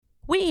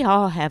We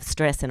all have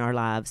stress in our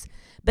lives,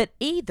 but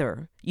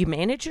either you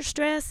manage your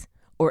stress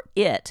or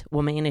it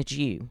will manage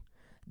you.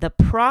 The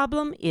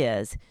problem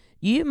is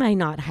you may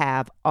not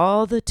have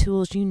all the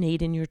tools you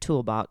need in your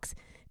toolbox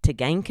to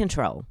gain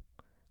control.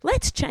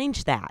 Let's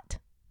change that.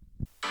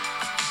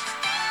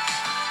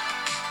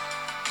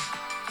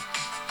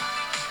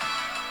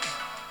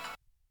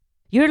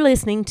 You're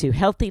listening to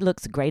Healthy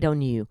Looks Great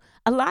on You,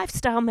 a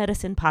lifestyle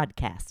medicine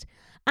podcast.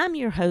 I'm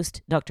your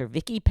host, Dr.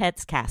 Vicki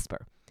Petz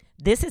Casper.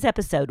 This is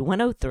episode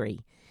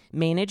 103,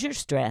 Manage Your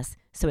Stress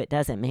So It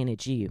Doesn't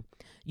Manage You.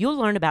 You'll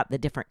learn about the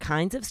different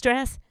kinds of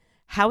stress,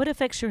 how it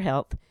affects your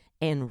health,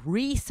 and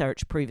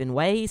research-proven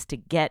ways to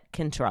get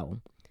control.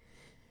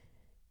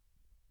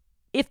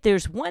 If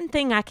there's one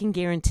thing I can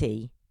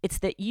guarantee, it's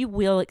that you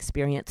will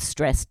experience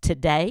stress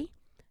today,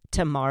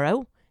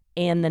 tomorrow,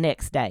 and the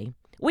next day.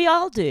 We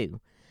all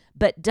do.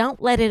 But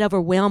don't let it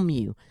overwhelm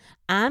you.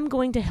 I'm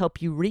going to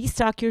help you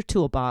restock your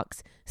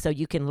toolbox so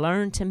you can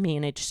learn to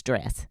manage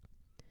stress.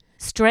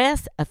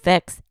 Stress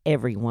affects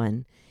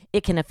everyone.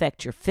 It can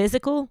affect your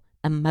physical,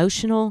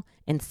 emotional,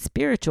 and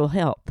spiritual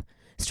health.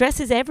 Stress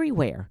is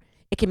everywhere.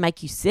 It can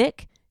make you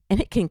sick,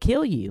 and it can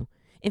kill you.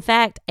 In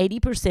fact,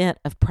 80%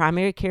 of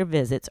primary care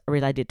visits are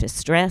related to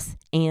stress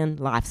and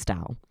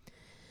lifestyle.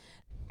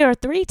 There are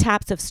 3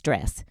 types of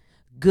stress: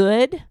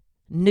 good,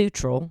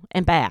 neutral,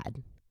 and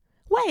bad.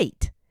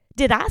 Wait!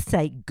 Did I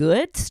say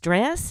good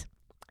stress?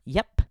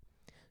 Yep.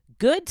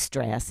 Good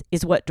stress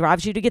is what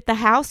drives you to get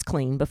the house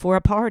clean before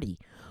a party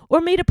or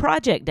meet a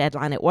project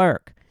deadline at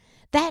work.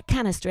 That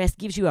kind of stress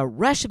gives you a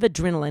rush of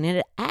adrenaline, and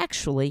it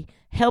actually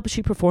helps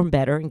you perform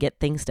better and get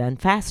things done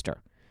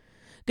faster.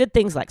 Good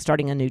things like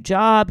starting a new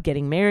job,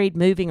 getting married,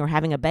 moving, or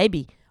having a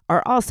baby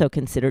are also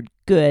considered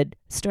good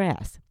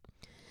stress.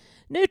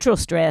 Neutral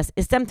stress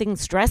is something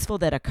stressful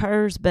that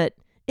occurs, but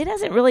it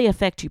doesn't really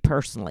affect you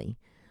personally,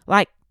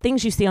 like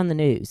things you see on the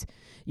news.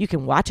 You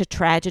can watch a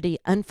tragedy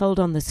unfold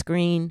on the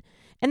screen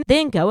and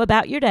then go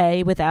about your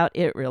day without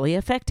it really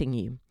affecting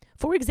you.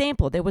 For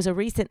example, there was a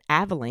recent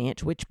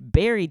avalanche which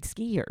buried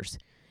skiers.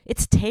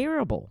 It's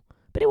terrible,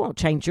 but it won't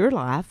change your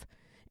life.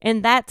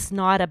 And that's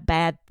not a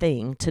bad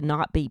thing to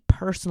not be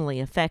personally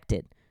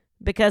affected.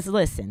 Because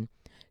listen,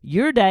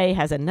 your day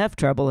has enough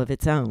trouble of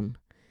its own.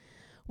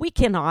 We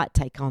cannot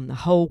take on the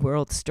whole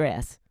world's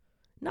stress.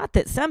 Not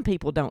that some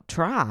people don't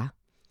try.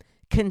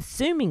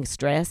 Consuming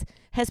stress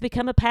has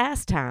become a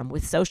pastime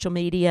with social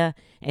media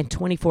and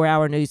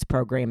 24-hour news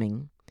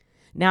programming.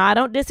 Now, I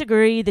don't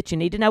disagree that you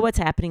need to know what's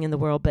happening in the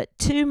world, but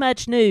too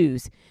much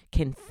news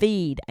can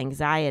feed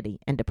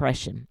anxiety and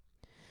depression.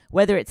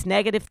 Whether it's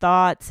negative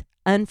thoughts,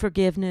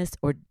 unforgiveness,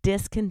 or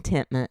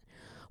discontentment,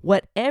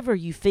 whatever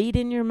you feed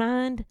in your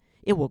mind,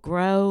 it will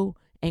grow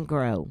and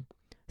grow.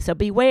 So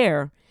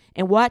beware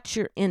and watch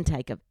your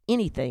intake of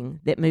anything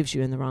that moves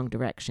you in the wrong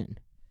direction.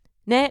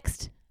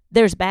 Next,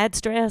 there's bad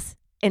stress,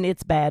 and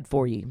it's bad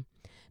for you.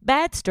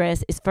 Bad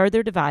stress is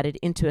further divided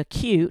into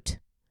acute,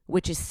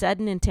 which is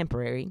sudden and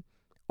temporary,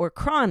 or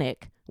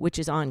chronic, which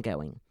is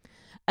ongoing.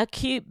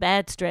 Acute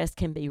bad stress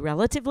can be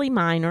relatively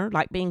minor,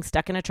 like being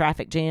stuck in a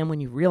traffic jam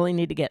when you really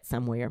need to get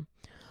somewhere.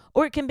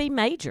 Or it can be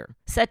major,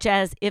 such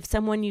as if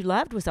someone you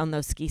loved was on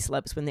those ski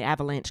slopes when the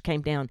avalanche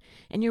came down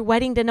and you're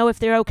waiting to know if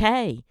they're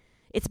okay.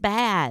 It's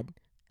bad,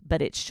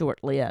 but it's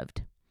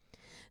short-lived.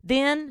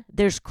 Then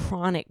there's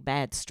chronic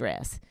bad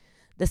stress.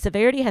 The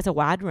severity has a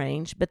wide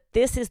range, but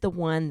this is the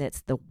one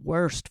that's the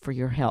worst for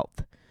your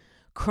health.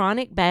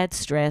 Chronic bad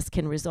stress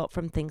can result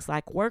from things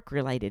like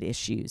work-related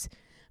issues,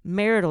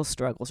 marital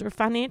struggles, or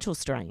financial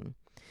strain.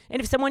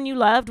 And if someone you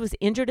loved was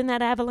injured in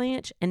that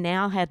avalanche and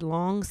now had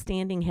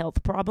long-standing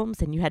health problems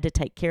and you had to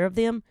take care of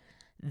them,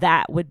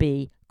 that would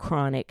be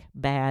chronic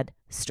bad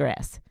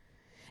stress.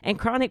 And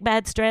chronic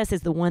bad stress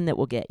is the one that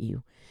will get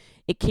you.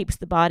 It keeps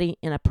the body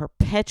in a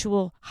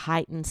perpetual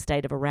heightened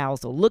state of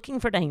arousal, looking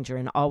for danger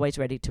and always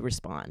ready to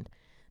respond.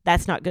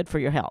 That's not good for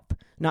your health,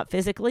 not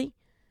physically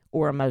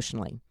or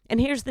emotionally. And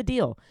here's the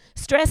deal.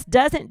 Stress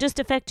doesn't just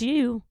affect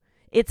you.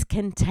 It's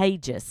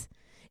contagious.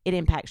 It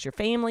impacts your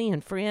family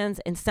and friends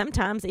and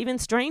sometimes even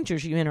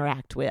strangers you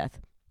interact with.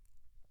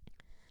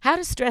 How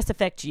does stress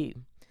affect you?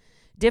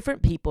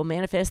 Different people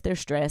manifest their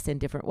stress in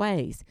different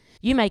ways.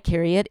 You may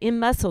carry it in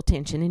muscle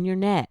tension in your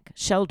neck,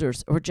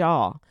 shoulders, or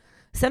jaw.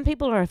 Some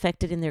people are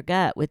affected in their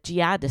gut with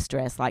GI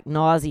distress like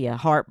nausea,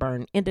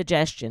 heartburn,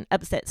 indigestion,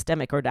 upset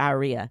stomach, or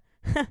diarrhea.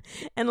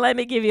 And let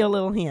me give you a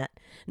little hint.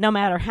 No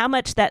matter how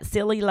much that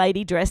silly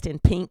lady dressed in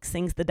pink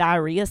sings the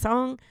diarrhea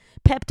song,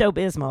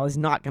 Pepto-Bismol is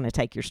not going to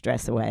take your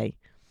stress away.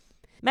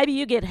 Maybe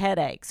you get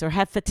headaches or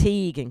have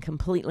fatigue and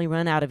completely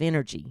run out of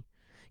energy.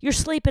 Your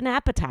sleep and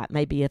appetite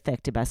may be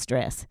affected by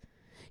stress.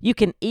 You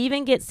can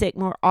even get sick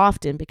more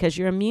often because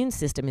your immune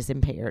system is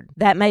impaired.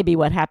 That may be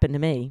what happened to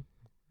me.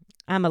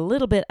 I'm a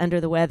little bit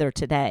under the weather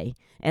today,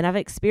 and I've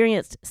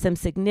experienced some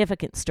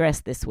significant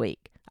stress this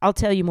week. I'll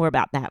tell you more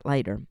about that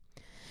later.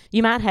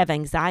 You might have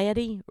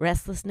anxiety,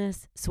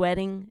 restlessness,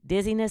 sweating,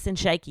 dizziness, and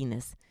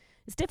shakiness.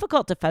 It's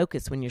difficult to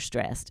focus when you're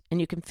stressed, and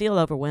you can feel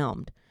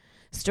overwhelmed.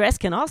 Stress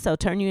can also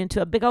turn you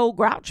into a big old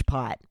grouch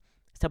pot,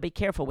 so be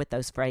careful with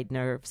those frayed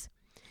nerves.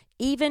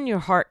 even your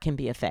heart can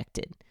be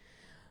affected.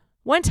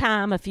 One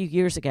time, a few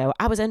years ago,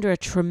 I was under a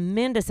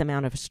tremendous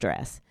amount of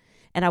stress,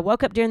 and I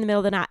woke up during the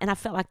middle of the night, and I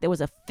felt like there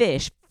was a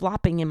fish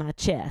flopping in my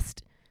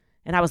chest,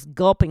 and I was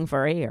gulping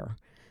for air.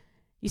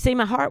 You see,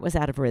 my heart was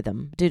out of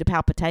rhythm due to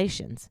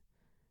palpitations,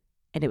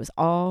 and it was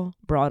all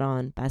brought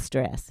on by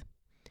stress.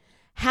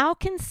 How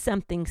can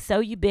something so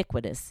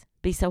ubiquitous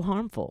be so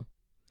harmful?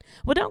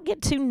 Well, don't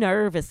get too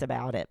nervous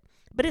about it,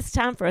 but it's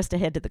time for us to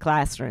head to the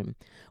classroom.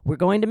 We're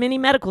going to mini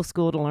medical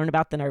school to learn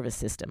about the nervous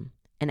system,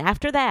 and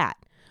after that,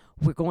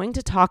 we're going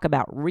to talk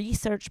about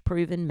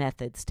research-proven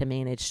methods to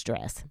manage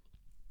stress.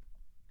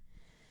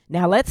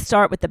 Now let's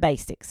start with the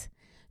basics.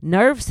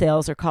 Nerve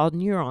cells are called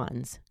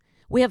neurons.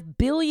 We have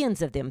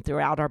billions of them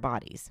throughout our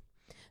bodies.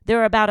 There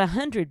are about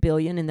 100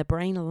 billion in the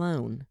brain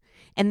alone,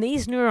 and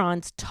these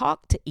neurons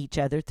talk to each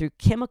other through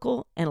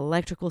chemical and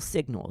electrical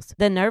signals.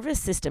 The nervous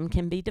system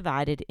can be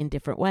divided in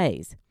different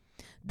ways.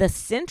 The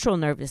central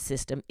nervous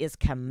system is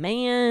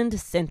command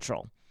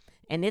central,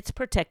 and it's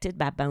protected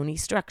by bony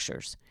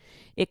structures.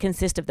 It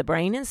consists of the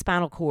brain and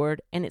spinal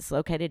cord, and it's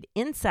located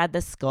inside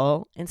the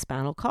skull and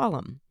spinal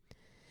column.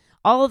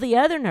 All of the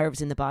other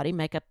nerves in the body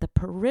make up the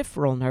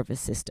peripheral nervous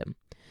system.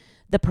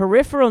 The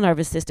peripheral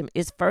nervous system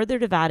is further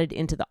divided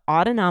into the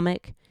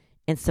autonomic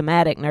and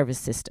somatic nervous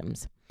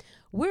systems.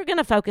 We're going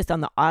to focus on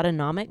the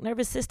autonomic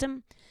nervous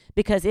system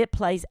because it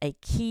plays a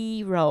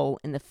key role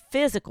in the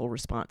physical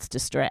response to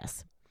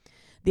stress.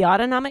 The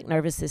autonomic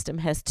nervous system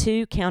has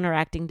two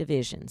counteracting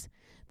divisions: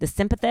 the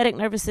sympathetic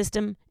nervous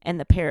system and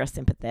the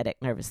parasympathetic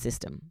nervous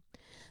system.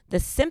 The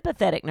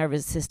sympathetic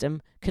nervous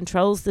system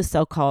controls the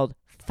so-called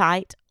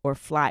fight or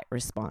flight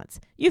response.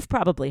 You've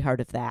probably heard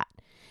of that.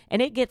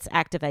 And it gets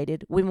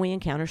activated when we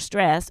encounter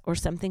stress or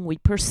something we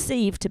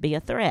perceive to be a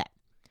threat.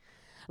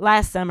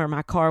 Last summer,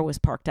 my car was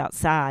parked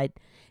outside,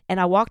 and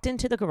I walked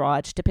into the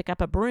garage to pick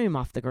up a broom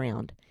off the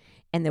ground,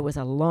 and there was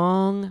a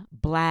long,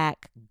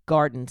 black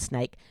garden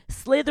snake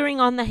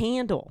slithering on the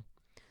handle.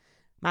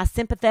 My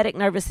sympathetic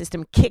nervous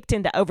system kicked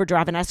into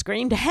overdrive, and I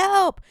screamed,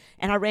 "Help!"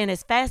 And I ran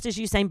as fast as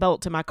Usain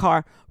Bolt to my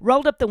car,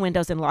 rolled up the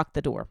windows, and locked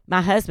the door.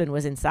 My husband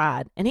was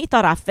inside, and he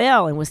thought I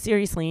fell and was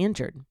seriously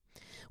injured.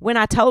 When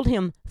I told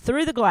him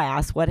through the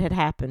glass what had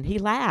happened, he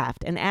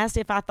laughed and asked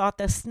if I thought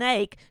the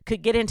snake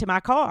could get into my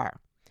car.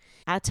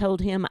 I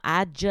told him,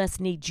 "I just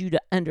need you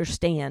to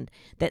understand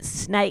that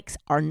snakes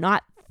are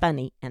not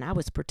funny," and I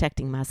was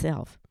protecting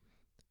myself.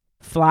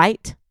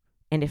 Flight,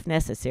 and if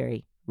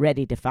necessary,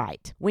 ready to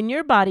fight. When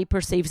your body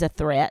perceives a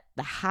threat,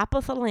 the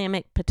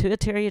hypothalamic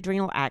pituitary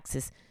adrenal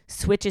axis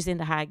switches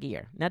into high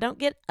gear. Now, don't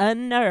get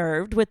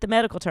unnerved with the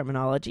medical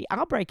terminology.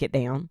 I'll break it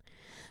down.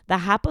 The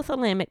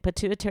hypothalamic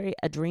pituitary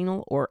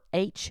adrenal, or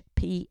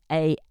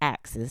HPA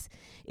axis,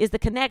 is the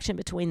connection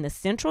between the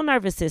central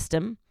nervous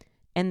system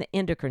and the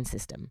endocrine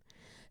system.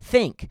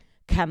 Think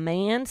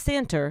command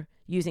center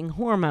using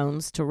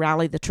hormones to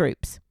rally the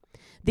troops.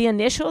 The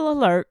initial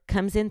alert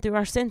comes in through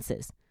our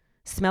senses: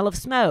 smell of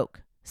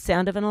smoke,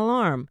 sound of an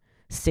alarm,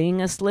 seeing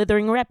a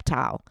slithering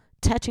reptile,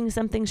 touching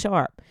something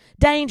sharp.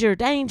 Danger,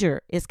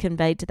 danger is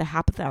conveyed to the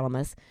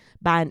hypothalamus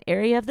by an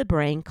area of the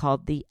brain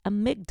called the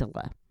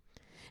amygdala.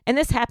 And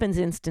this happens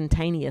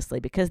instantaneously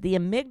because the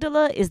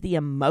amygdala is the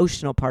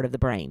emotional part of the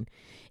brain.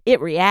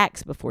 It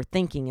reacts before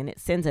thinking, and it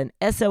sends an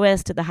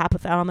SOS to the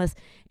hypothalamus,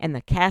 and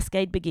the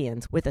cascade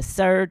begins with a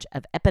surge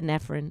of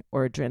epinephrine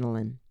or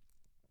adrenaline.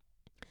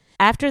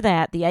 After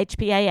that, the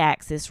HPA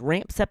axis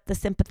ramps up the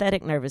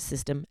sympathetic nervous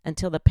system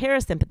until the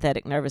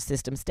parasympathetic nervous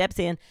system steps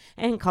in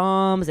and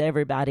calms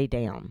everybody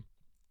down.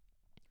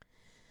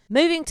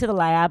 Moving to the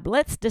lab,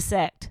 let's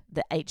dissect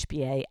the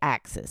HPA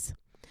axis.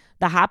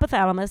 The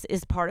hypothalamus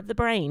is part of the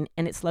brain,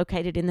 and it's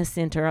located in the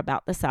center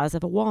about the size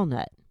of a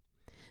walnut.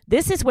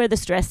 This is where the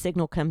stress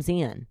signal comes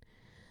in.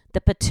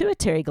 The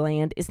pituitary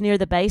gland is near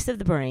the base of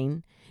the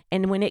brain,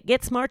 and when it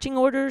gets marching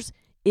orders,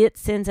 it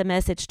sends a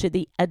message to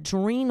the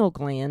adrenal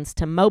glands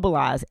to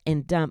mobilize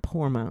and dump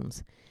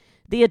hormones.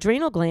 The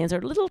adrenal glands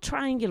are little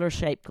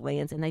triangular-shaped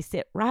glands, and they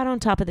sit right on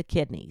top of the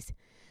kidneys.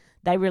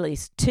 They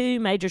release two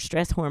major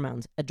stress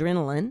hormones: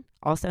 adrenaline,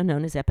 also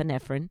known as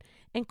epinephrine,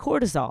 and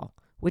cortisol,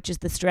 which is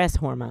the stress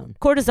hormone.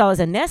 Cortisol is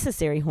a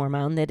necessary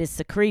hormone that is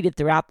secreted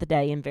throughout the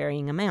day in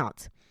varying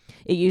amounts.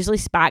 It usually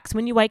spikes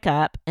when you wake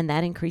up, and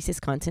that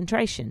increases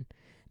concentration.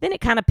 Then it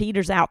kind of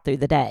peters out through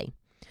the day.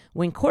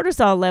 When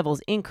cortisol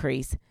levels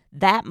increase,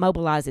 that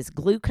mobilizes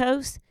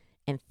glucose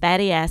and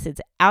fatty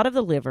acids out of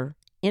the liver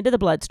into the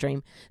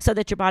bloodstream so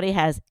that your body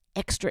has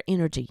extra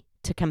energy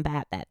to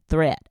combat that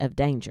threat of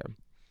danger.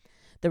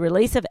 The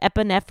release of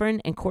epinephrine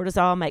and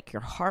cortisol make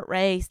your heart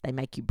race, they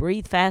make you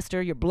breathe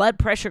faster, your blood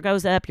pressure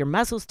goes up, your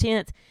muscles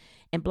tense,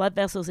 and blood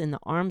vessels in the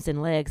arms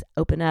and legs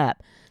open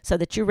up so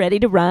that you're ready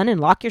to run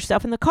and lock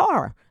yourself in the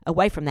car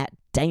away from that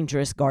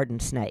dangerous garden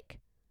snake.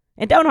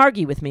 And don't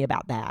argue with me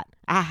about that.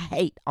 I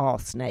hate all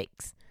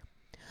snakes.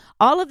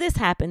 All of this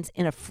happens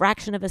in a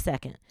fraction of a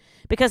second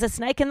because a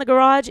snake in the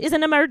garage is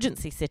an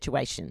emergency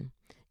situation.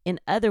 In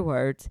other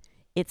words,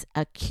 it's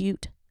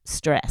acute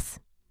stress.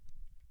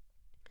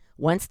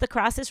 Once the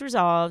crisis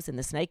resolves and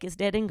the snake is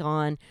dead and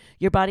gone,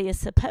 your body is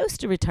supposed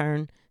to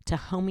return to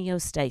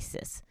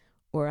homeostasis,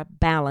 or a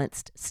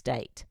balanced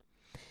state.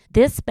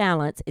 This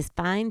balance is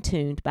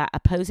fine-tuned by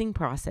opposing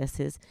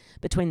processes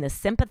between the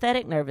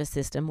sympathetic nervous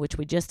system, which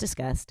we just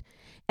discussed,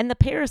 and the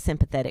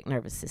parasympathetic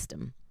nervous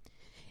system.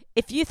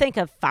 If you think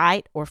of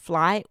fight or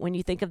flight when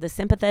you think of the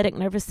sympathetic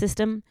nervous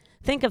system,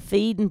 think of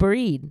feed and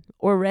breed,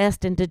 or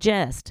rest and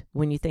digest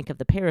when you think of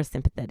the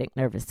parasympathetic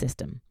nervous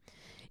system.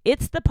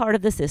 It's the part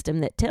of the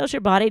system that tells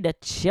your body to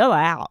chill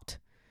out.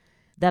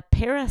 The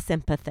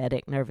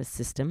parasympathetic nervous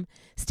system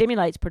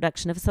stimulates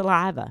production of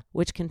saliva,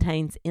 which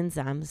contains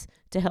enzymes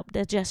to help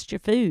digest your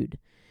food.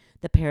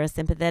 The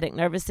parasympathetic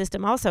nervous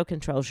system also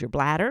controls your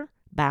bladder,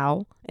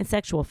 bowel, and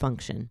sexual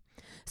function.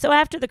 So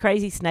after the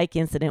crazy snake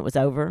incident was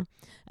over,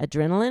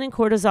 adrenaline and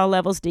cortisol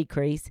levels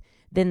decrease,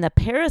 then the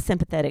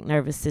parasympathetic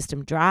nervous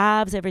system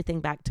drives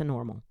everything back to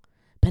normal.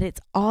 But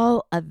it's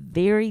all a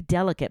very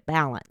delicate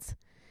balance.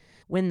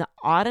 When the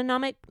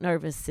autonomic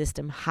nervous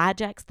system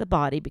hijacks the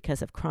body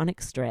because of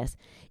chronic stress,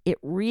 it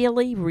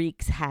really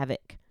wreaks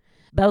havoc.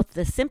 Both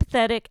the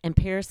sympathetic and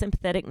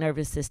parasympathetic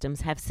nervous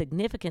systems have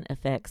significant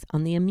effects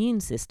on the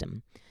immune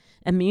system.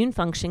 Immune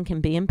function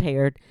can be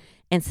impaired,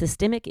 and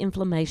systemic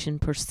inflammation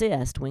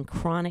persists when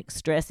chronic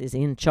stress is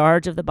in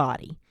charge of the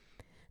body.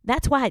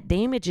 That's why it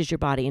damages your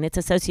body, and it's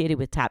associated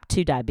with type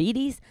 2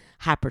 diabetes,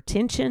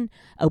 hypertension,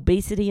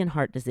 obesity, and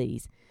heart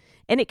disease.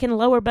 And it can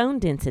lower bone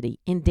density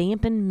and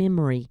dampen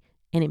memory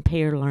and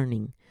impair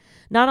learning.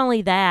 Not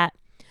only that,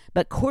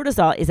 but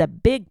cortisol is a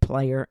big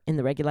player in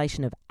the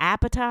regulation of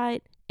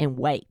appetite and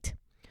weight.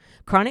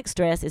 Chronic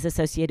stress is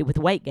associated with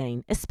weight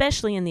gain,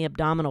 especially in the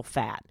abdominal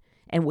fat.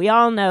 And we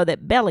all know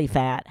that belly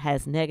fat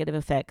has negative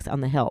effects on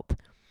the health.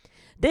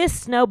 This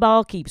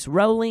snowball keeps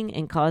rolling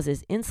and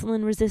causes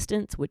insulin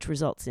resistance, which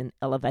results in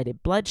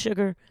elevated blood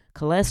sugar,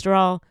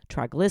 cholesterol,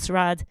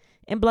 triglycerides,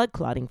 and blood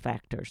clotting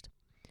factors.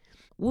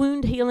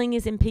 Wound healing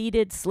is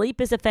impeded, sleep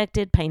is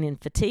affected, pain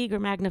and fatigue are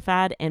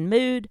magnified, and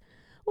mood,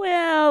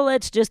 well,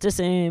 let's just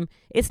assume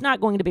it's not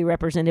going to be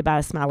represented by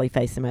a smiley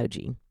face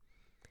emoji.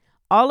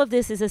 All of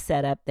this is a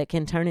setup that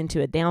can turn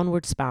into a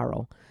downward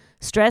spiral.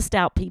 Stressed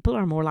out people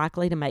are more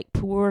likely to make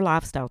poor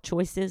lifestyle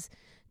choices,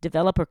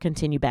 develop or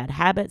continue bad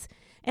habits,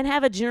 and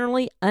have a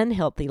generally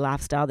unhealthy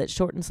lifestyle that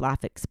shortens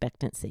life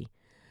expectancy.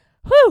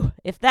 Whew!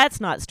 If that's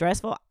not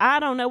stressful, I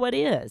don't know what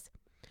is.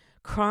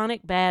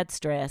 Chronic bad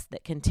stress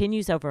that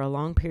continues over a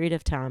long period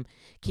of time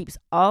keeps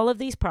all of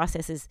these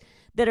processes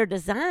that are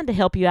designed to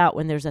help you out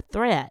when there's a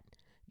threat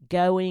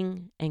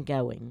going and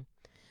going.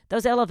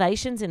 Those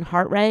elevations in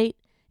heart rate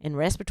and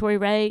respiratory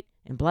rate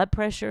and blood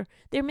pressure,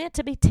 they're meant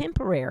to be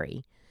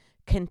temporary.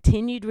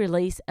 Continued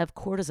release of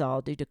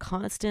cortisol due to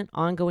constant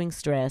ongoing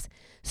stress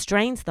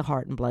strains the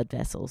heart and blood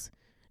vessels.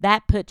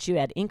 That puts you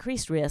at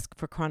increased risk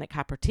for chronic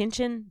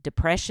hypertension,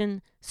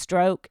 depression,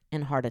 stroke,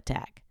 and heart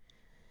attack.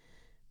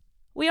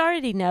 We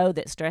already know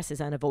that stress is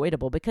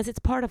unavoidable because it's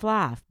part of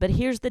life, but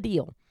here's the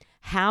deal.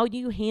 How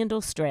you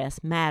handle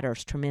stress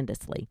matters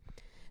tremendously.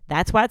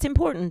 That's why it's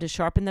important to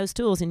sharpen those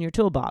tools in your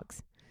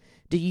toolbox.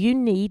 Do you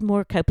need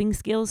more coping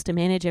skills to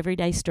manage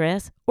everyday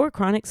stress or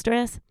chronic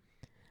stress?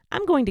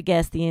 I'm going to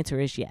guess the answer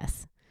is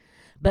yes.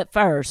 But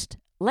first,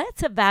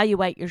 let's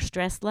evaluate your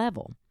stress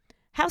level.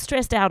 How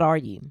stressed out are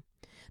you?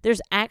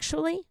 There's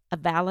actually a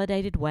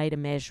validated way to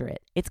measure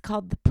it. It's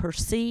called the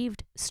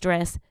Perceived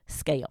Stress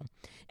Scale.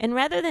 And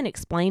rather than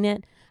explain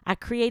it, I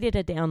created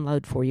a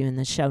download for you in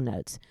the show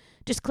notes.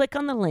 Just click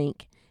on the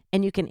link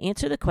and you can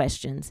answer the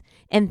questions,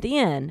 and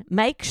then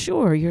make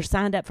sure you're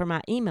signed up for my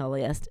email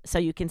list so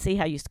you can see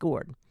how you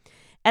scored.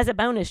 As a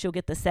bonus, you'll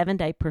get the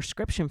 7-day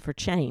prescription for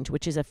change,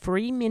 which is a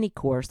free mini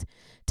course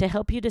to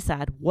help you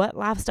decide what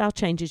lifestyle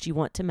changes you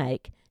want to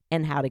make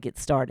and how to get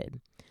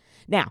started.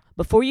 Now,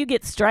 before you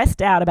get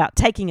stressed out about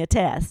taking a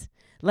test,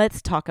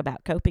 let's talk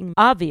about coping.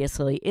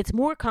 Obviously, it's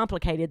more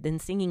complicated than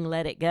singing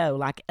Let It Go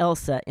like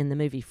Elsa in the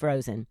movie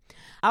Frozen.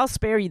 I'll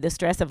spare you the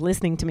stress of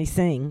listening to me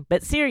sing,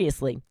 but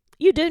seriously,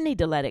 you do need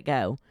to let it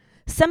go.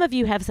 Some of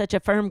you have such a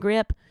firm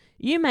grip,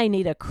 you may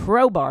need a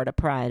crowbar to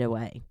pry it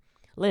away.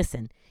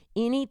 Listen,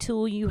 any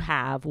tool you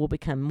have will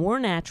become more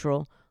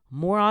natural,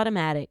 more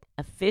automatic,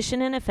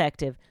 efficient, and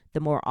effective the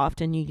more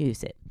often you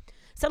use it.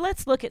 So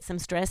let's look at some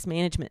stress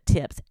management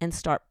tips and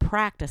start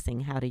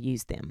practicing how to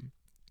use them.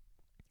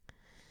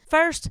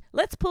 First,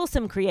 let's pull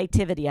some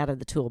creativity out of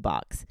the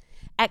toolbox.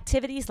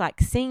 Activities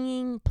like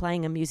singing,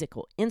 playing a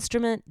musical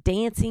instrument,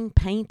 dancing,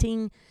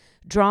 painting,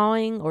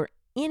 drawing, or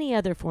any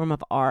other form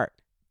of art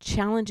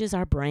challenges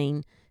our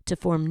brain to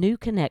form new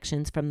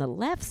connections from the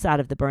left side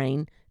of the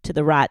brain to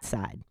the right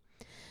side.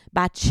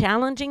 By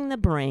challenging the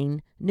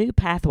brain, new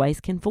pathways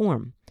can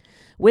form.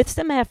 With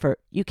some effort,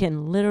 you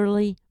can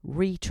literally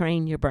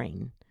retrain your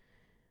brain.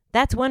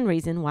 That's one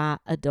reason why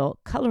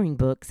adult coloring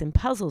books and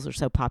puzzles are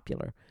so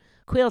popular.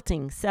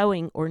 Quilting,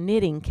 sewing, or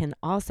knitting can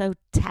also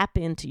tap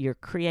into your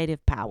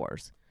creative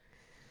powers.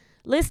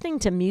 Listening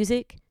to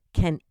music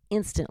can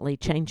instantly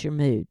change your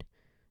mood.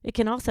 It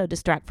can also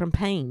distract from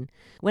pain.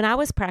 When I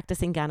was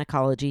practicing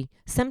gynecology,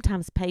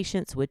 sometimes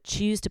patients would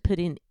choose to put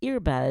in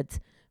earbuds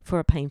for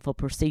a painful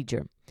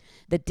procedure.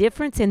 The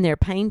difference in their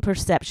pain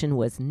perception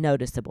was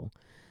noticeable.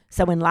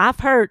 So when life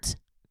hurts,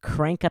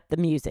 crank up the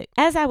music.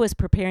 As I was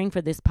preparing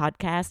for this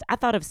podcast, I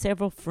thought of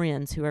several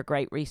friends who are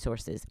great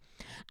resources.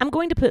 I'm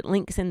going to put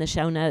links in the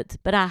show notes,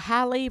 but I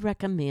highly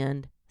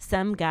recommend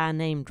some guy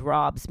named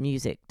Rob's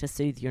music to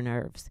soothe your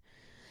nerves.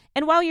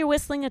 And while you're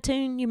whistling a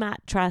tune, you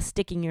might try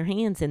sticking your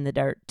hands in the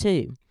dirt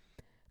too.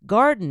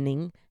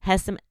 Gardening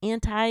has some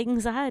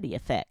anti-anxiety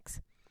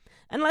effects.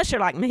 Unless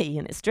you're like me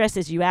and it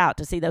stresses you out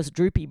to see those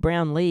droopy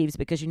brown leaves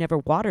because you never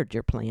watered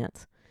your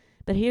plants.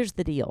 But here's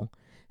the deal.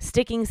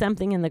 Sticking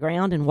something in the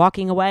ground and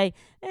walking away,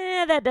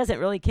 that doesn't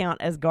really count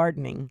as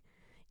gardening.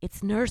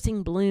 It's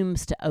nursing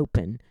blooms to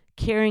open,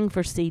 caring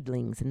for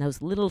seedlings and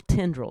those little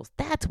tendrils.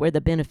 That's where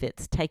the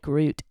benefits take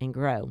root and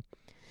grow.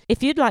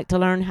 If you'd like to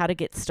learn how to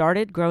get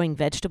started growing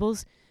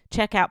vegetables,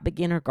 check out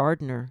Beginner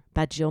Gardener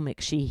by Jill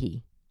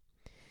McSheehy.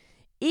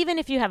 Even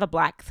if you have a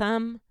black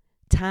thumb,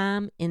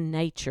 time in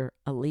nature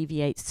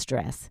alleviates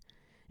stress.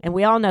 And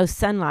we all know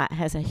sunlight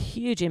has a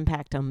huge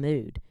impact on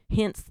mood,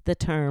 hence the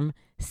term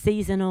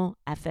seasonal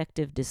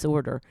affective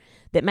disorder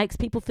that makes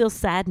people feel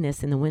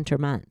sadness in the winter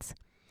months.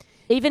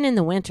 Even in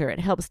the winter,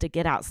 it helps to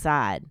get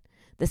outside.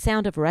 The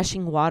sound of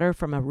rushing water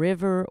from a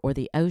river or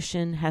the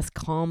ocean has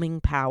calming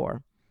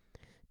power.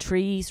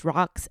 Trees,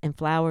 rocks, and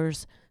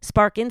flowers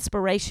spark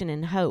inspiration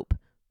and hope,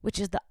 which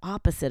is the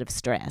opposite of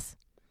stress.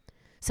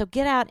 So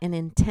get out and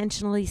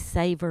intentionally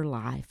savor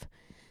life.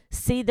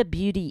 See the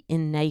beauty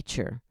in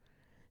nature.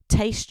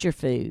 Taste your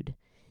food.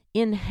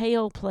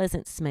 Inhale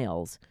pleasant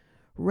smells.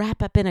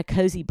 Wrap up in a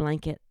cozy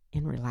blanket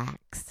and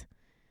relax.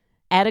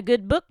 Add a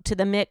good book to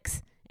the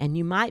mix, and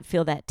you might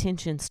feel that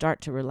tension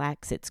start to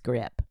relax its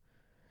grip.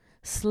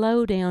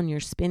 Slow down your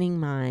spinning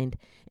mind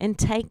and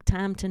take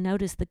time to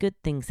notice the good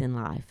things in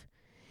life.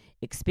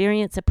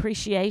 Experience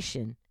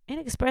appreciation and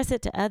express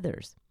it to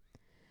others.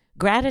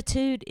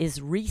 Gratitude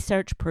is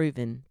research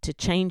proven to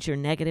change your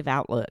negative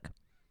outlook.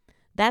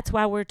 That's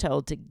why we're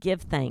told to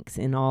give thanks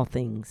in all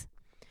things.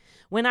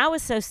 When I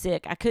was so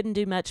sick I couldn't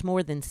do much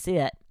more than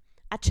sit,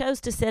 I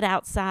chose to sit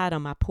outside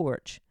on my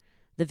porch.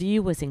 The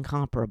view was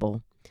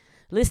incomparable.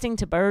 Listening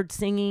to birds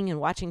singing and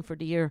watching for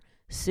deer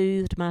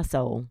soothed my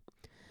soul.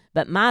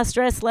 But my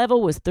stress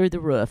level was through the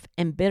roof,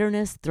 and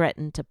bitterness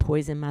threatened to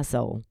poison my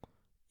soul.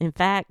 In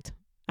fact,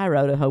 I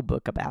wrote a whole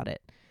book about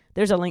it.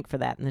 There's a link for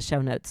that in the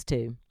show notes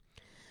too.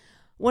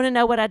 Want to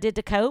know what I did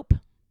to cope?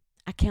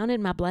 I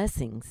counted my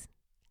blessings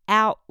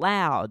out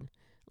loud.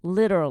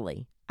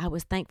 Literally, I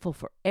was thankful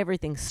for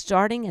everything,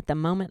 starting at the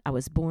moment I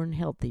was born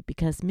healthy,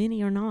 because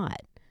many are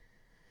not.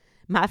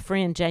 My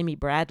friend Jamie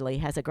Bradley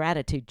has a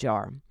gratitude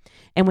jar,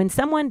 and when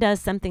someone does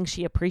something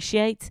she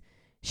appreciates,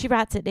 she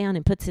writes it down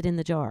and puts it in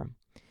the jar.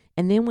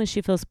 And then when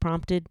she feels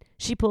prompted,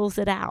 she pulls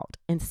it out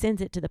and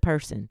sends it to the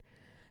person.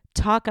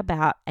 Talk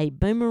about a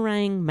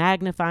boomerang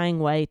magnifying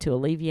way to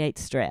alleviate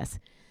stress.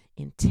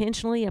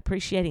 Intentionally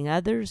appreciating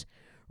others,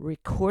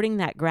 recording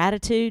that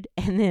gratitude,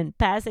 and then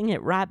passing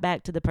it right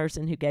back to the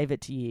person who gave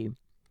it to you.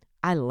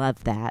 I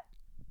love that.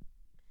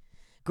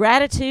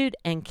 Gratitude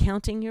and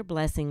counting your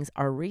blessings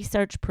are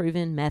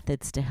research-proven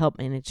methods to help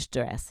manage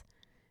stress.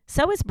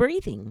 So is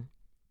breathing.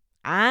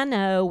 I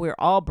know we're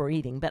all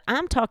breathing, but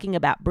I'm talking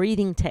about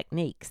breathing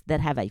techniques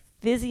that have a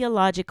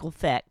physiological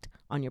effect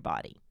on your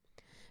body.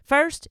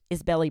 First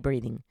is belly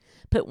breathing.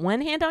 Put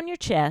one hand on your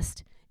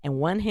chest and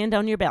one hand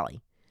on your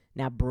belly.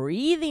 Now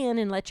breathe in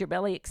and let your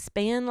belly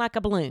expand like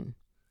a balloon.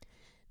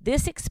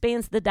 This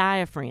expands the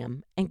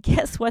diaphragm, and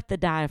guess what the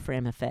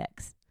diaphragm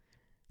affects?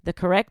 The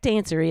correct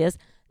answer is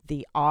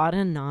the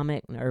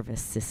autonomic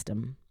nervous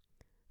system.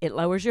 It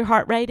lowers your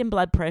heart rate and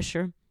blood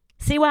pressure.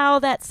 See why all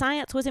that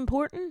science was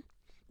important?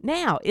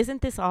 Now,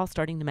 isn't this all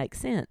starting to make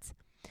sense?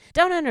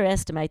 Don't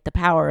underestimate the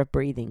power of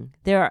breathing.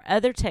 There are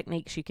other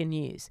techniques you can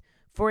use.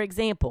 For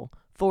example,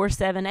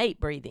 4-7-8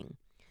 breathing.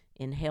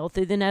 Inhale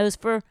through the nose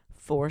for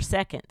 4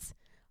 seconds.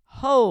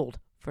 Hold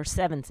for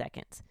 7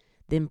 seconds.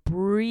 Then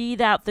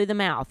breathe out through the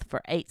mouth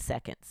for 8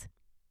 seconds.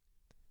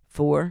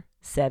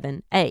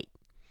 4-7-8.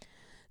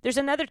 There's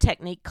another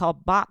technique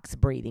called box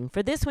breathing.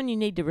 For this one, you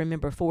need to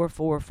remember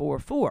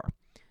 4-4-4-4.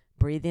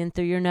 Breathe in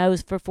through your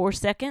nose for 4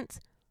 seconds.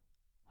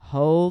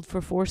 Hold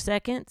for 4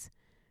 seconds.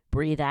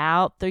 Breathe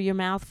out through your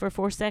mouth for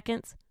 4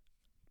 seconds.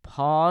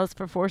 Pause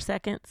for 4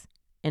 seconds.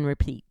 And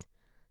repeat.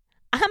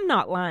 I'm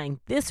not lying.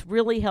 This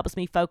really helps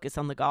me focus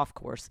on the golf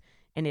course,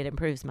 and it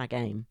improves my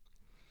game.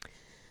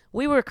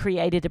 We were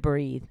created to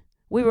breathe.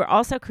 We were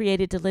also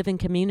created to live in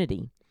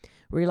community.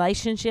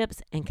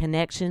 Relationships and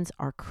connections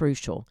are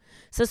crucial.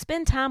 So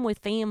spend time with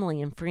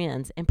family and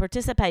friends and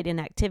participate in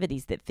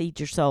activities that feed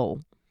your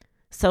soul.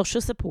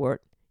 Social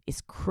support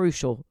is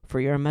crucial for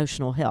your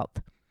emotional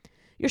health.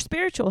 Your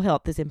spiritual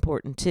health is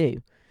important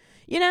too.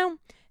 You know,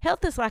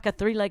 health is like a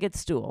 3-legged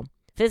stool: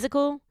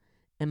 physical,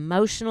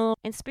 emotional,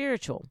 and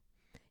spiritual.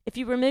 If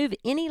you remove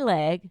any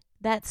leg,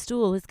 that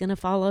stool is going to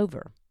fall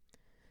over.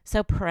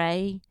 So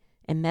pray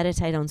and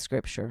meditate on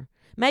Scripture.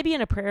 Maybe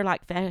in a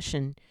prayer-like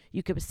fashion,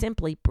 you could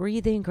simply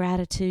breathe in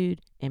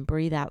gratitude and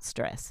breathe out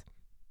stress.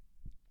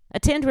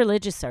 Attend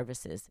religious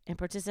services and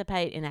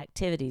participate in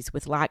activities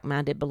with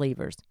like-minded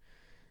believers.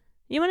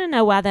 You want to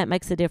know why that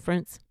makes a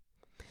difference?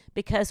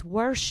 Because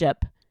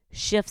worship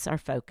shifts our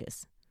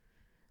focus.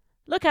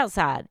 Look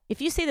outside. If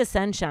you see the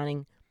sun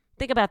shining,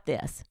 think about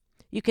this.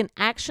 You can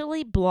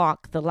actually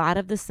block the light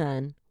of the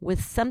sun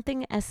with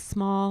something as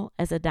small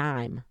as a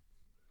dime.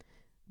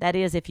 That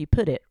is, if you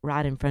put it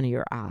right in front of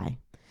your eye.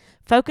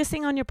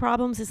 Focusing on your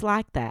problems is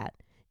like that.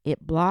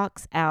 It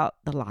blocks out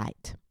the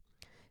light.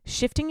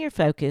 Shifting your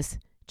focus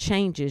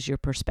changes your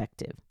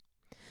perspective.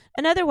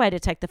 Another way to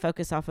take the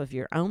focus off of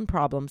your own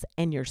problems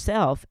and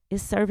yourself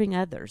is serving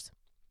others.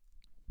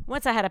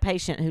 Once I had a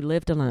patient who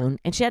lived alone,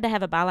 and she had to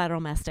have a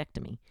bilateral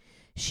mastectomy.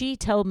 She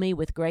told me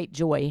with great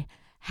joy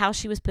how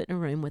she was put in a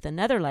room with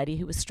another lady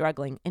who was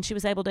struggling, and she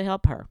was able to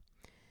help her.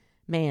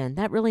 Man,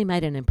 that really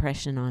made an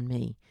impression on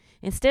me.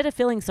 Instead of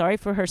feeling sorry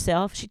for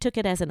herself, she took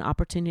it as an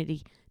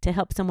opportunity to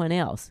help someone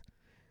else.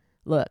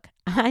 Look,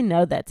 I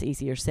know that's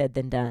easier said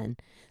than done.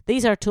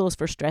 These are tools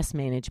for stress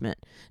management,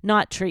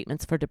 not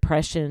treatments for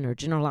depression or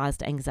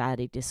generalized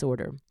anxiety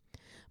disorder.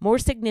 More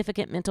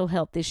significant mental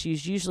health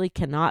issues usually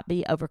cannot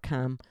be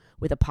overcome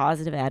with a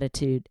positive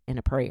attitude and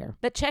a prayer.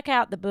 But check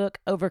out the book,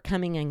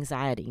 Overcoming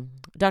Anxiety.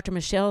 Dr.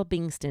 Michelle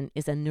Bingston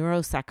is a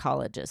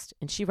neuropsychologist,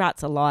 and she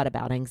writes a lot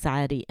about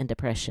anxiety and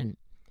depression.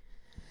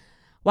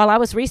 While I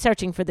was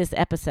researching for this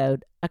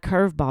episode, a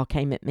curveball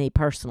came at me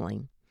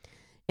personally.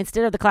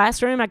 Instead of the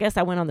classroom, I guess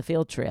I went on the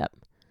field trip.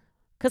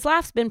 Because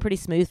life's been pretty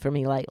smooth for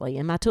me lately,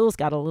 and my tools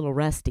got a little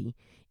rusty.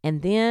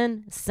 And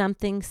then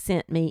something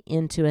sent me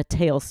into a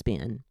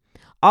tailspin.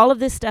 All of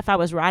this stuff I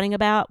was writing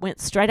about went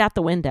straight out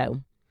the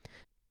window.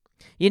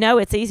 You know,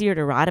 it's easier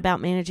to write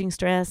about managing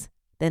stress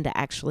than to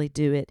actually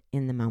do it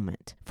in the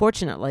moment.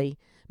 Fortunately,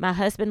 my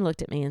husband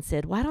looked at me and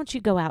said, "Why don't you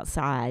go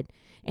outside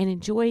and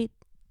enjoy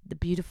the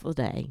beautiful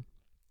day?"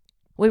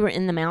 We were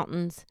in the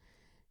mountains,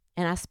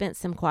 and I spent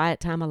some quiet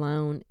time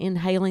alone,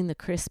 inhaling the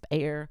crisp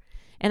air,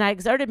 and I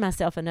exerted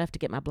myself enough to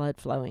get my blood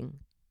flowing.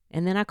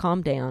 And then I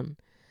calmed down.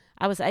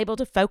 I was able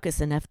to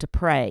focus enough to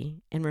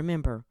pray and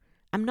remember,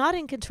 I'm not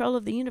in control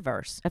of the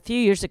universe. A few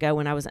years ago,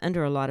 when I was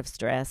under a lot of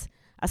stress,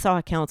 I saw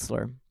a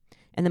counselor,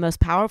 and the most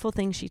powerful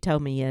thing she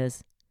told me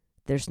is,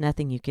 there's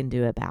nothing you can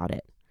do about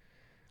it.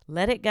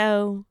 Let it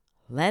go,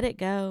 let it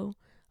go,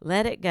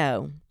 let it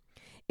go.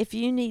 If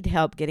you need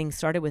help getting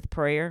started with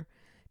prayer,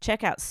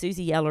 check out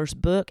Susie Yeller's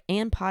book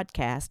and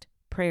podcast,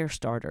 Prayer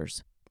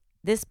Starters.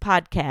 This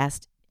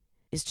podcast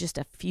is just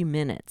a few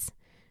minutes.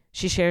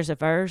 She shares a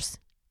verse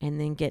and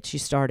then gets you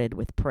started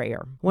with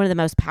prayer. One of the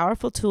most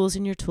powerful tools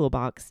in your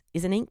toolbox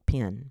is an ink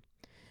pen.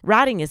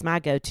 Writing is my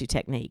go-to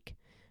technique,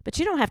 but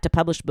you don't have to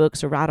publish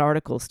books or write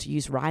articles to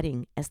use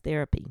writing as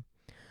therapy.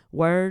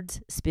 Words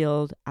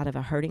spilled out of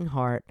a hurting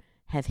heart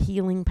have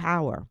healing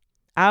power.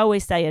 I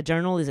always say a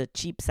journal is a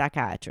cheap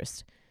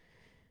psychiatrist.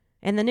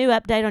 And the new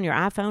update on your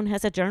iPhone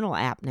has a journal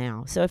app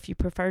now, so if you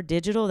prefer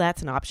digital,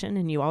 that's an option,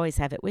 and you always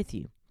have it with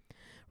you.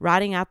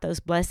 Writing out those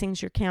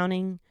blessings you're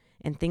counting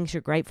and things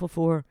you're grateful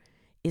for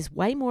is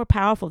way more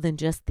powerful than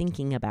just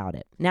thinking about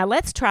it. Now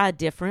let's try a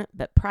different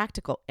but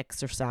practical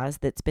exercise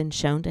that's been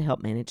shown to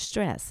help manage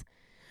stress.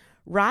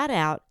 Write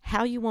out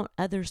how you want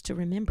others to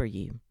remember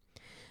you.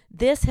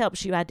 This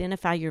helps you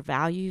identify your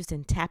values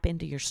and tap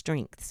into your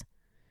strengths.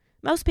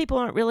 Most people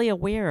aren't really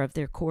aware of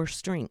their core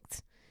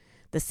strengths.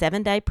 The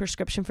 7-day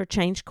Prescription for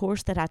Change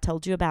course that I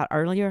told you about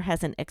earlier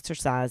has an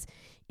exercise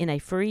in a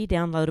free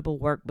downloadable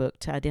workbook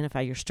to identify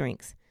your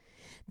strengths.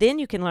 Then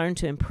you can learn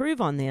to improve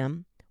on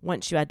them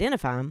once you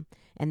identify them,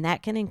 and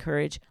that can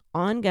encourage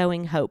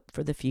ongoing hope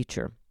for the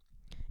future.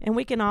 And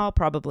we can all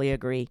probably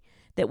agree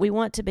that we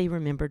want to be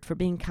remembered for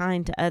being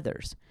kind to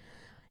others.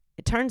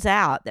 It turns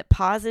out that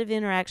positive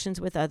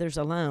interactions with others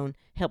alone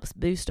helps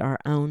boost our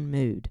own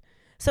mood.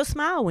 So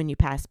smile when you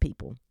pass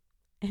people.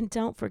 And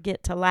don't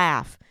forget to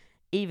laugh,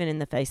 even in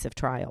the face of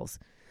trials.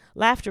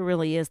 Laughter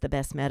really is the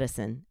best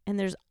medicine, and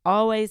there's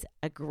always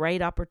a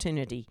great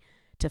opportunity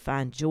to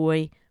find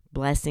joy,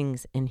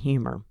 blessings, and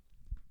humor.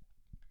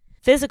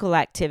 Physical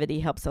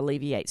activity helps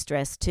alleviate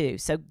stress too,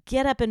 so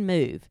get up and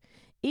move.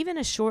 Even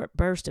a short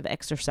burst of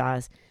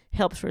exercise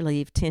helps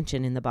relieve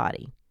tension in the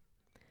body.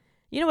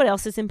 You know what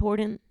else is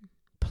important?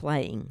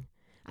 Playing.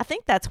 I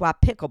think that's why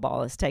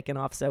pickleball has taken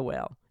off so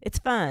well. It's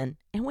fun,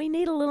 and we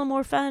need a little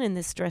more fun in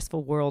this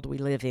stressful world we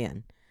live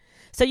in.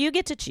 So you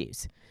get to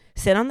choose.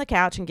 Sit on the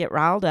couch and get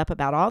riled up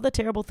about all the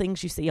terrible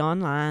things you see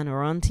online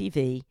or on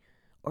TV,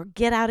 or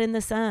get out in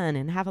the sun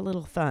and have a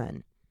little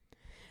fun.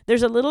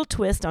 There's a little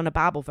twist on a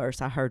Bible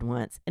verse I heard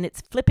once, and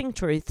it's flipping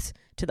truths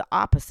to the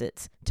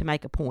opposites to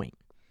make a point.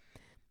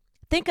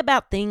 Think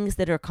about things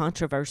that are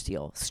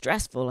controversial,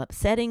 stressful,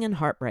 upsetting, and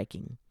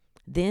heartbreaking.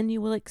 Then you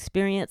will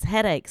experience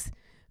headaches,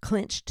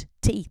 clenched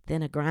teeth,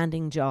 and a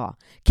grinding jaw.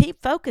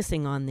 Keep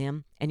focusing on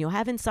them, and you'll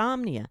have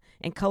insomnia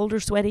and cold or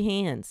sweaty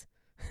hands.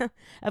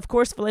 Of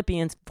course,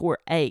 Philippians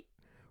 4:8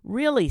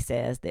 really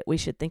says that we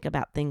should think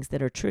about things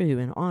that are true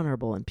and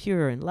honorable and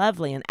pure and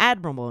lovely and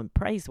admirable and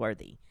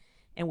praiseworthy,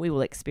 and we will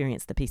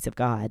experience the peace of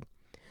God.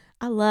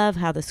 I love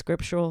how the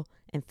scriptural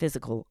and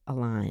physical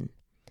align.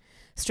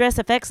 Stress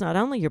affects not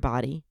only your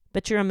body,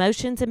 but your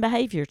emotions and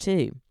behavior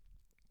too.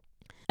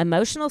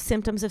 Emotional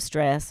symptoms of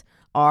stress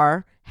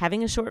are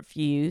having a short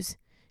fuse,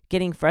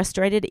 getting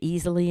frustrated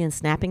easily and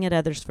snapping at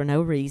others for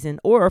no reason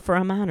or for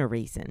a minor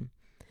reason.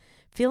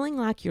 Feeling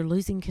like you're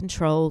losing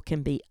control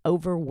can be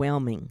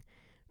overwhelming.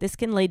 This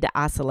can lead to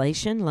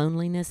isolation,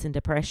 loneliness, and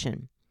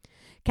depression.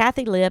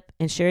 Kathy Lipp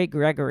and Sherry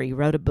Gregory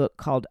wrote a book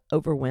called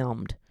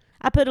Overwhelmed.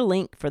 I put a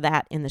link for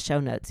that in the show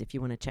notes if you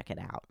want to check it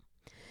out.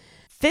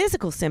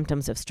 Physical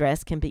symptoms of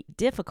stress can be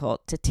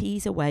difficult to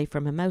tease away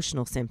from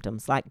emotional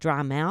symptoms like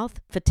dry mouth,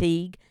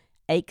 fatigue,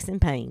 aches,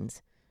 and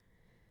pains.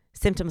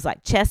 Symptoms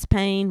like chest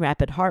pain,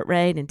 rapid heart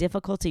rate, and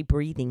difficulty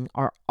breathing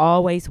are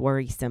always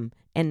worrisome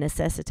and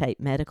necessitate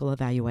medical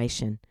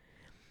evaluation.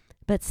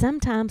 But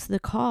sometimes the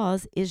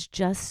cause is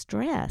just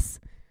stress.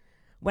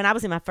 When I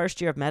was in my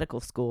first year of medical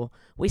school,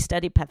 we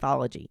studied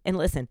pathology. And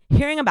listen,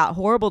 hearing about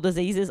horrible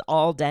diseases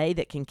all day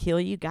that can kill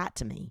you got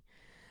to me.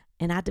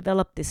 And I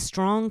developed this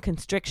strong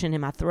constriction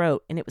in my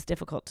throat, and it was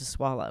difficult to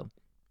swallow.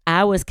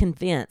 I was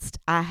convinced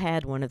I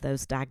had one of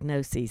those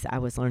diagnoses I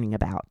was learning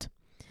about.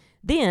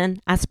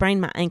 Then I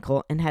sprained my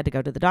ankle and had to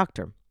go to the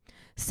doctor.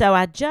 So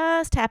I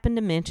just happened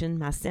to mention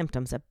my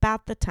symptoms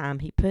about the time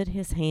he put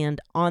his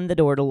hand on the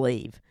door to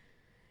leave.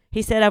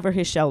 He said over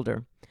his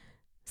shoulder,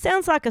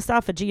 "Sounds like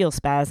esophageal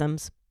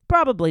spasms,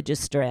 probably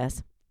just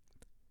stress."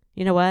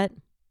 You know what?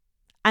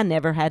 I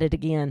never had it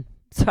again,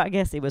 so I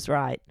guess he was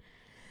right.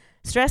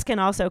 Stress can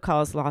also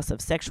cause loss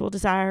of sexual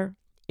desire,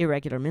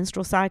 irregular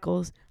menstrual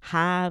cycles,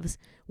 hives,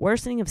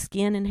 worsening of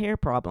skin and hair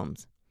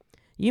problems.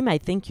 You may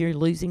think you're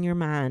losing your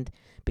mind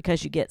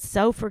because you get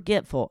so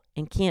forgetful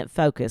and can't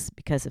focus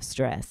because of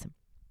stress.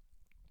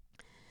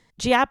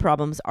 GI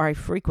problems are a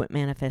frequent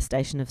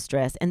manifestation of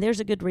stress, and there's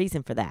a good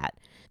reason for that.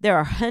 There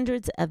are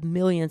hundreds of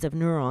millions of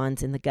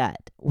neurons in the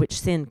gut, which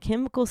send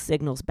chemical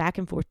signals back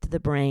and forth to the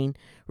brain,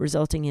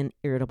 resulting in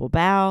irritable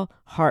bowel,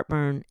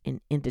 heartburn,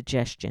 and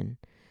indigestion.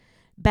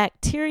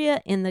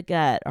 Bacteria in the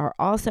gut are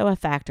also a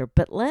factor,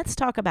 but let's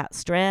talk about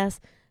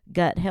stress,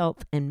 gut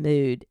health, and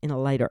mood in a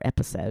later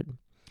episode.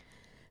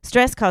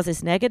 Stress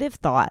causes negative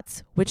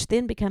thoughts, which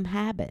then become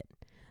habit.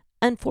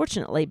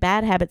 Unfortunately,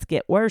 bad habits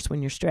get worse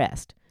when you're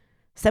stressed.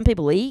 Some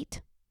people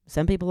eat,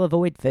 some people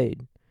avoid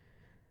food.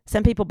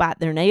 Some people bite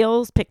their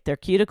nails, pick their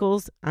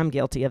cuticles. I'm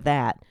guilty of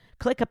that.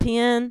 Click a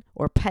pen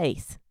or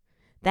pace.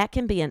 That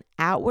can be an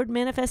outward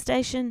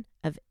manifestation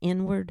of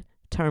inward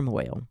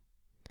turmoil.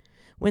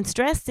 When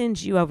stress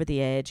sends you over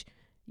the edge,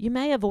 you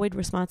may avoid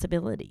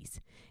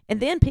responsibilities. And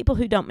then people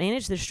who don't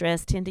manage their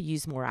stress tend to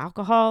use more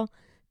alcohol,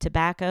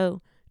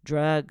 tobacco,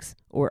 drugs,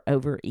 or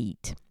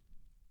overeat.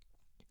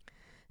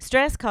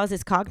 Stress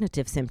causes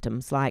cognitive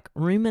symptoms like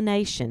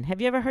rumination.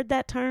 Have you ever heard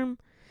that term?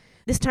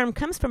 This term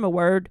comes from a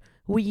word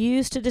we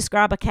use to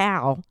describe a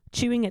cow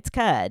chewing its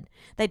cud.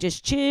 They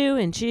just chew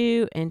and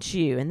chew and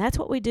chew. And that's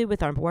what we do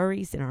with our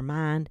worries in our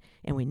mind,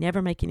 and we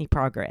never make any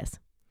progress.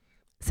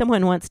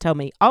 Someone once told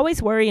me,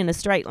 always worry in a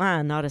straight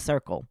line, not a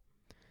circle.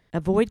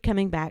 Avoid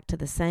coming back to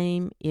the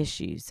same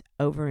issues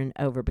over and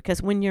over,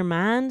 because when your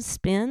mind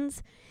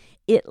spins,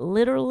 it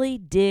literally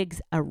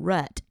digs a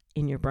rut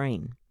in your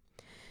brain.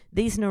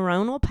 These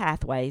neuronal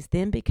pathways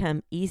then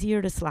become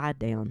easier to slide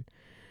down.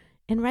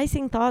 And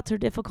racing thoughts are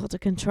difficult to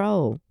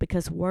control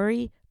because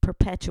worry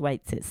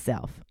perpetuates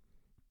itself.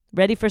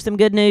 Ready for some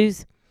good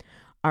news?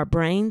 Our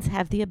brains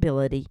have the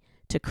ability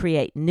to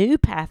create new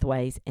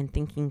pathways and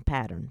thinking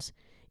patterns.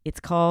 It's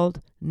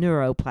called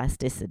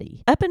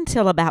neuroplasticity. Up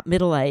until about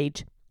middle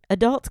age,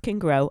 adults can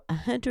grow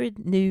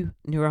 100 new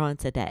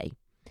neurons a day.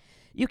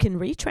 You can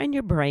retrain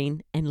your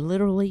brain and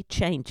literally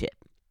change it.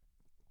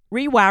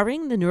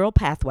 Rewiring the neural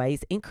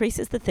pathways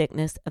increases the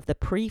thickness of the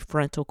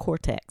prefrontal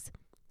cortex.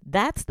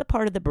 That's the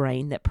part of the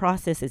brain that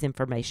processes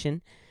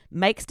information,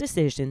 makes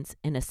decisions,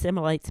 and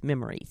assimilates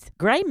memories.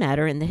 Gray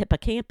matter in the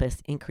hippocampus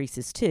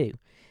increases too.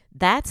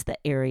 That's the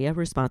area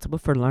responsible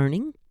for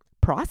learning,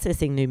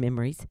 processing new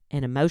memories,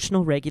 and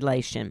emotional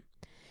regulation.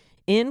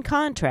 In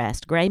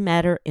contrast, gray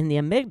matter in the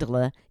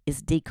amygdala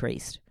is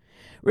decreased.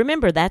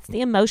 Remember, that's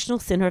the emotional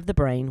center of the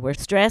brain where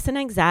stress and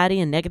anxiety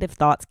and negative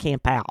thoughts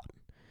camp out.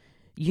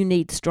 You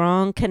need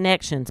strong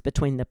connections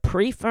between the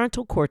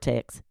prefrontal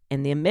cortex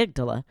and the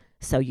amygdala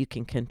so you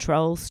can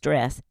control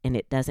stress and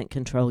it doesn't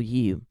control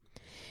you.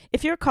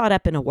 If you're caught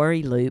up in a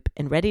worry loop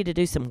and ready to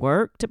do some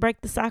work to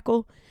break the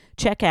cycle,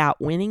 check out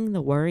Winning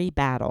the Worry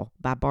Battle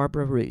by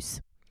Barbara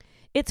Roos.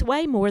 It's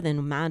way more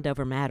than mind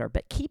over matter,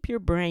 but keep your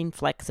brain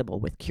flexible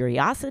with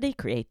curiosity,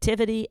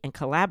 creativity, and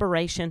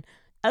collaboration,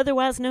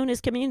 otherwise known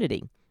as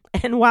community.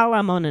 And while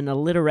I'm on an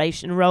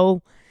alliteration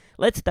roll,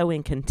 let's throw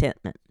in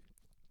contentment.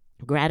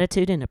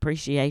 Gratitude and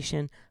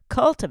appreciation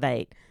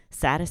cultivate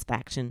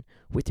satisfaction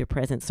with your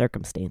present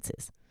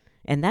circumstances.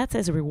 And that's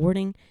as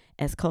rewarding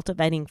as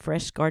cultivating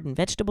fresh garden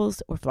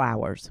vegetables or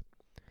flowers.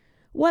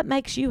 What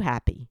makes you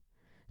happy?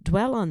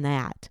 Dwell on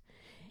that.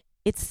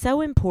 It's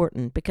so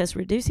important because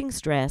reducing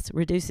stress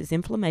reduces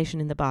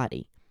inflammation in the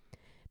body.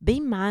 Be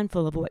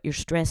mindful of what your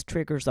stress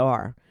triggers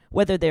are,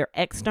 whether they're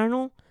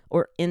external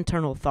or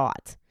internal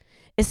thoughts,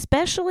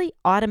 especially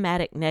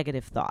automatic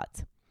negative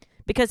thoughts.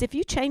 Because if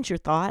you change your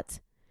thoughts,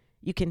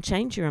 you can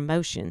change your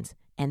emotions,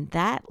 and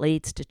that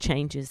leads to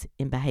changes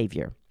in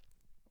behavior.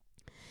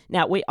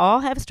 Now, we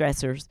all have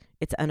stressors.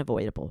 It's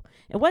unavoidable.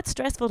 And what's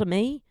stressful to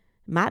me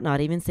might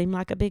not even seem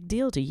like a big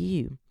deal to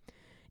you.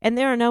 And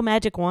there are no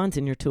magic wands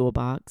in your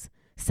toolbox.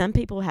 Some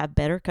people have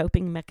better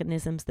coping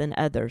mechanisms than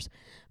others,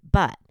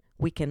 but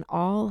we can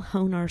all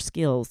hone our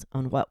skills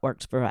on what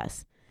works for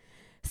us.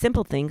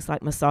 Simple things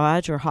like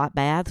massage or hot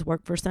baths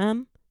work for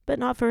some, but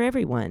not for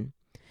everyone.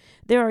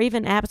 There are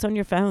even apps on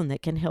your phone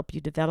that can help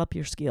you develop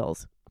your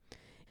skills.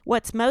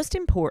 What's most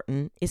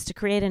important is to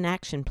create an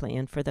action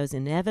plan for those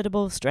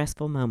inevitable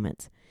stressful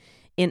moments.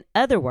 In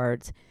other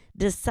words,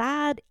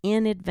 decide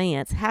in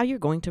advance how you're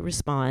going to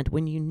respond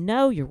when you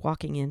know you're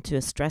walking into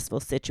a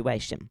stressful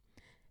situation.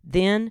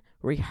 Then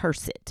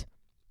rehearse it.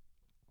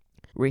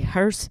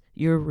 Rehearse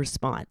your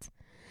response.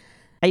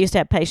 I used to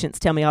have patients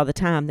tell me all the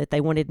time that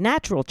they wanted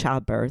natural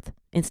childbirth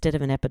instead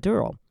of an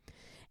epidural.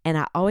 And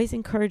I always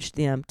encouraged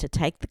them to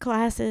take the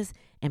classes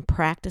and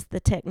practice the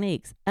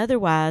techniques.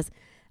 Otherwise,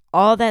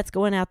 all that's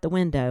going out the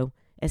window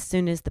as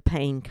soon as the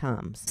pain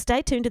comes.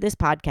 Stay tuned to this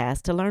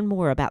podcast to learn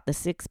more about the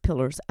 6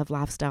 pillars of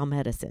lifestyle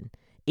medicine.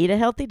 Eat a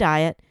healthy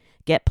diet,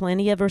 get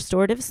plenty of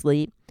restorative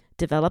sleep,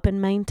 develop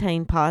and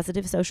maintain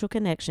positive social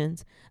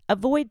connections,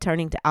 avoid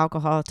turning to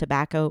alcohol,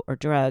 tobacco, or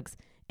drugs,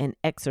 and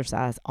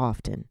exercise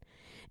often.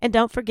 And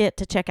don't forget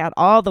to check out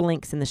all the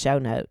links in the show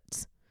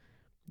notes.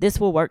 This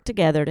will work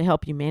together to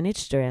help you manage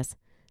stress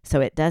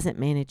so it doesn't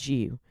manage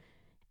you.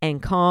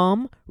 And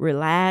calm,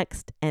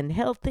 relaxed, and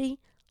healthy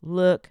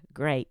look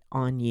great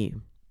on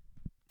you.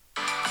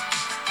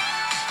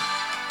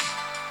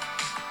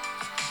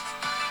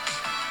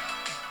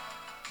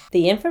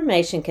 The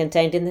information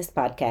contained in this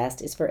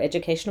podcast is for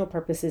educational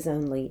purposes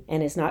only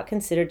and is not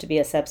considered to be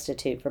a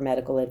substitute for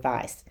medical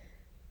advice.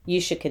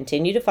 You should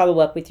continue to follow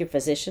up with your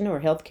physician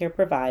or healthcare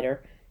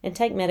provider and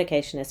take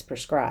medication as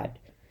prescribed.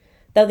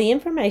 Though the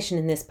information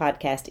in this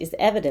podcast is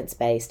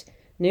evidence-based,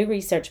 new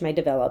research may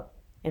develop